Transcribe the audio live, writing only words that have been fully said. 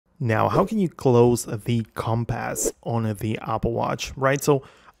Now, how can you close the compass on the Apple Watch, right? So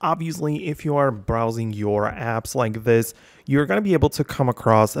obviously, if you are browsing your apps like this, you're going to be able to come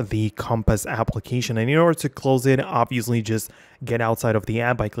across the compass application. And in order to close it, obviously just get outside of the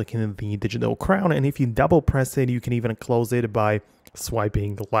app by clicking the digital crown. And if you double press it, you can even close it by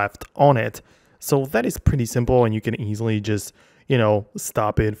swiping left on it. So that is pretty simple, and you can easily just,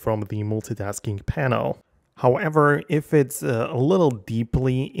 stop it from the multitasking panel. However, if it's a little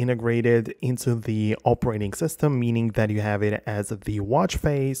deeply integrated into the operating system, meaning that you have it as the watch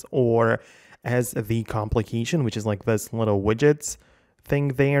face or as the complication, which is like this little widgets thing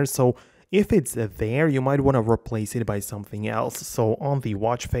there. So if it's there, you might want to replace it by something else. So on the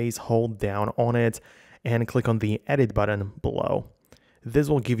watch face, hold down on it and click on the edit button below. This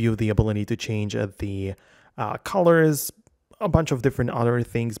will give you the ability to change the colors, a bunch of different other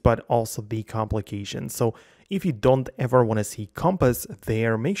things, but also the complications. So if you don't ever want to see compass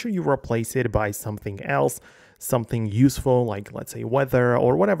there, make sure you replace it by something else, something useful, like let's say weather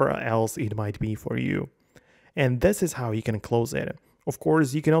or whatever else it might be for you. And this is how you can close it. Of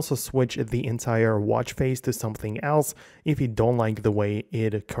course, you can also switch the entire watch face to something else if you don't like the way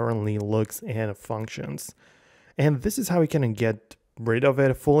it currently looks and functions. And this is how you can get rid of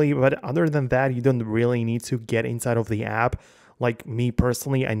it fully, but other than that, you don't really need to get inside of the app. Like me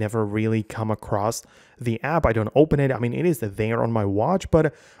personally, I never really come across the app. I don't open it. I mean, it is there on my watch,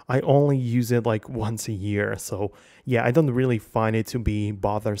 but I only use it like once a year. So yeah, I don't really find it to be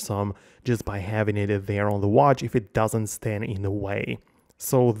bothersome just by having it there on the watch if it doesn't stand in the way.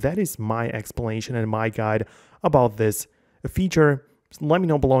 So that is my explanation and my guide about this feature. Let me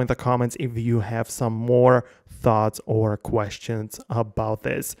know below in the comments if you have some more thoughts or questions about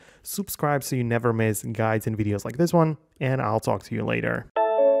this. Subscribe so you never miss guides and videos like this one, and I'll talk to you later.